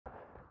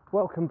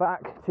Welcome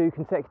back to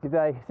consecutive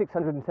day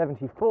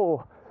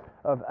 674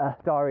 of a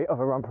Diary of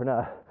a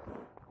Runpreneur.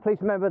 Please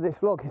remember this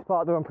vlog is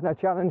part of the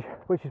Runpreneur Challenge,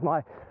 which is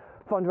my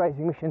fundraising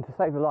mission to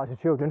save the lives of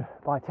children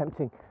by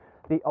attempting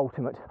the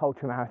ultimate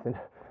ultra marathon.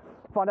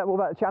 Find out more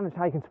about the challenge and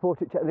how you can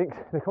support it, check the links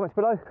in the comments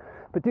below.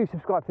 But do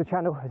subscribe to the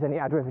channel, as any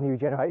ad revenue you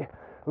generate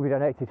will be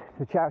donated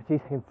to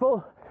charities in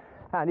full.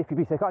 And if you'd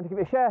be so kind to give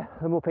it a share,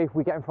 the more people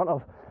we get in front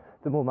of,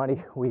 the more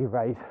money we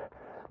raise.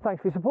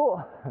 Thanks for your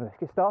support, and let's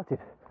get started.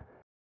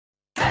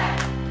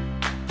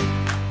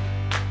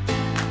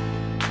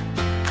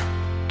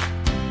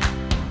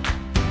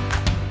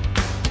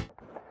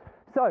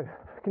 So,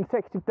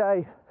 consecutive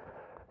day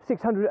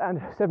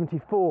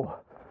 674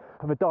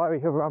 of a Diary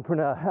of a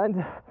Runpreneur,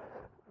 and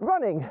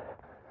running,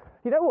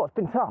 you know what, it's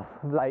been tough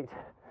of late.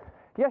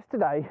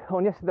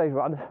 On yesterday's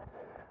run,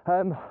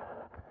 I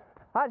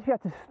actually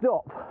had to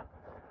stop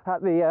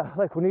at the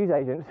local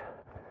newsagents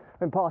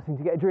when passing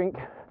to get a drink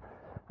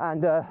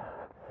and a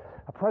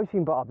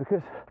protein bar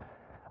because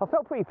I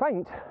felt pretty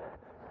faint,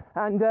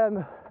 and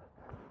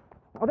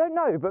I don't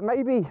know, but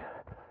maybe,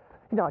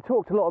 I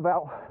talked a lot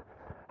about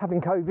having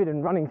COVID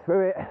and running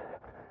through it,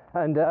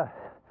 and I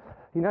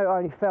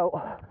only felt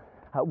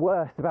at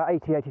worst about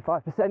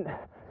 80-85%,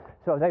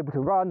 so I was able to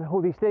run all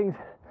these things.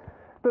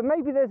 But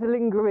maybe there's a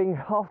lingering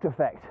after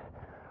effect.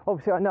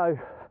 Obviously I know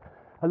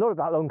a lot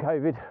about long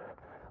COVID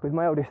with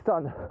my eldest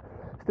son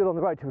still on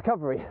the road to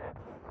recovery,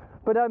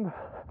 but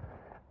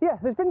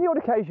there's been the odd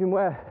occasion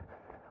where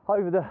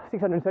over the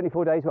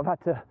 674 days I've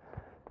had to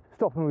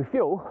stop and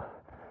refuel,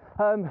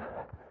 but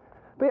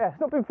it's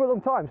not been for a long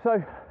time.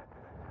 So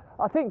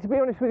I think, to be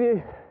honest with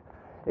you,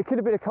 it could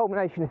have been a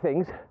culmination of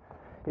things.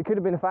 It could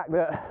have been the fact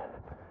that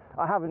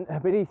I haven't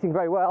been eating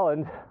very well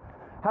and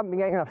haven't been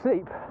getting enough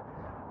sleep.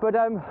 But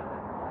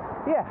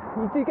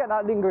you do get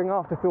that lingering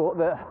afterthought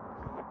that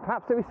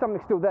perhaps there is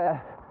something still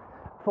there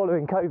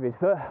following COVID,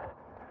 but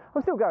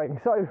I'm still going.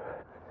 So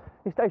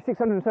it's day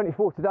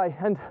 674 today,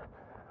 and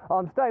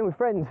I'm staying with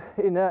friends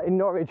in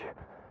Norwich.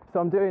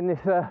 So I'm doing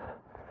this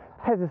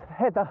heather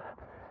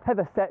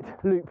set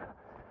loop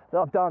that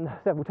I've done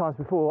several times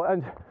before,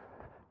 and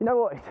you know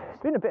what,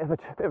 it's been a bit of a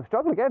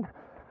struggle again.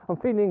 I'm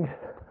feeling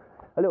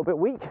a little bit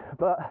weak,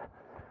 but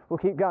we'll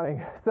keep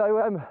going. So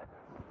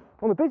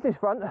on the business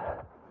front,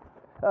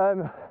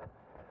 it's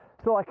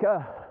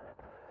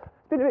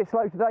been a bit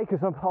slow today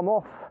because I'm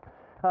off.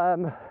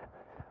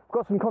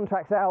 Got some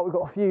contracts out, we've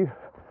got a few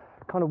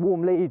kind of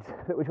warm leads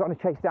that we're trying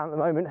to chase down at the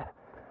moment.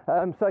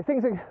 So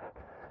things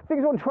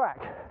are on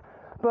track,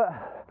 but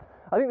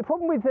I think the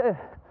problem with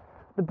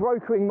the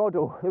brokering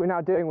model that we're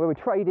now doing, where we're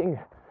trading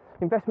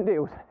investment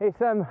deals, it's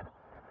a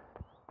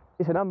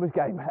numbers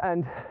game,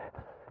 and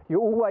you're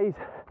only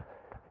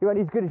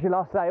as good as your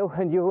last sale,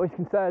 and you're always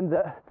concerned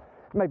that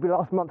maybe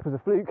last month was a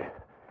fluke.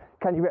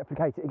 Can you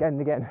replicate it again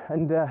and again?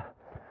 And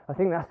I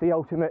think that's the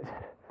ultimate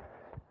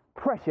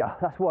pressure.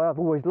 That's why I've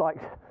always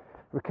liked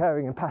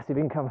recurring and passive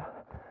income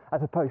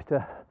as opposed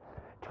to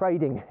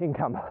trading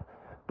income.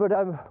 But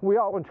we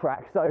are on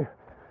track, so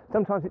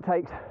sometimes it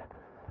takes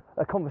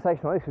a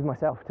conversation like this with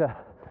myself to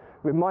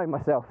remind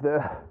myself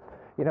that,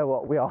 you know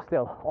what, we are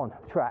still on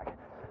track.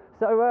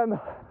 So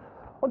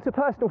onto the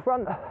personal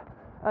front,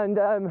 and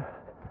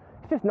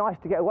it's just nice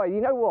to get away. You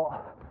know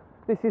what,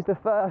 this is the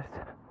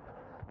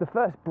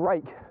first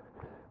break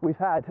we've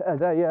had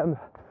as a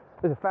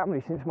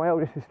family since my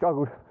oldest has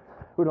struggled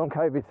with long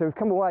COVID. So we've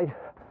come away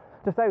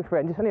to stay with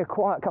friends. It's only a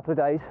quiet couple of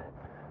days,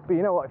 but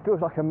you know what, it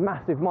feels like a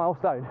massive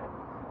milestone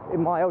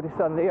in my eldest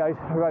son Leo's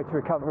road to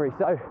recovery.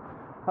 So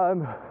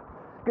I'm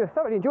going to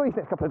thoroughly enjoy these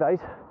next couple of days.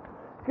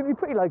 It's going to be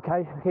pretty low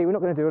key. Okay, we're not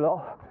going to do a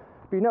lot,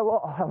 but you know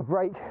what, I'll have a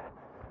break,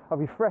 I'll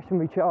refresh and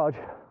recharge,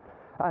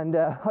 and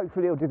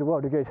hopefully it'll do the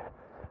world of good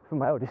for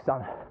my eldest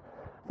son.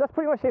 So that's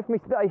pretty much it for me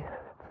today.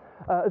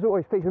 As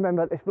always, please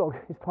remember that this vlog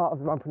is part of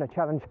the Runpreneur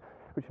Challenge,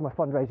 which is my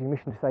fundraising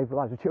mission to save the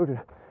lives of children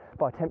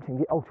by attempting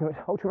the ultimate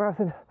ultra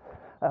marathon.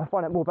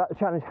 Find out more about the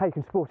challenge, how you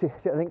can support it,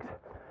 check the links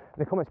in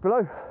the comments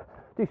below.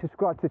 Do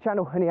subscribe to the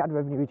channel. Any ad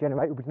revenue we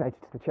generate will be donated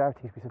to the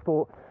charities we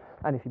support,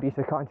 and if you'd be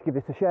so kind to give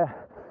this a share,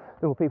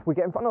 the more people we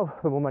get in front of,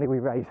 the more money we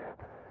raise.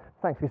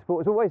 Thanks for your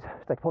support as always.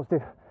 Stay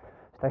positive,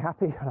 stay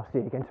happy, and I'll see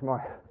you again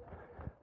tomorrow.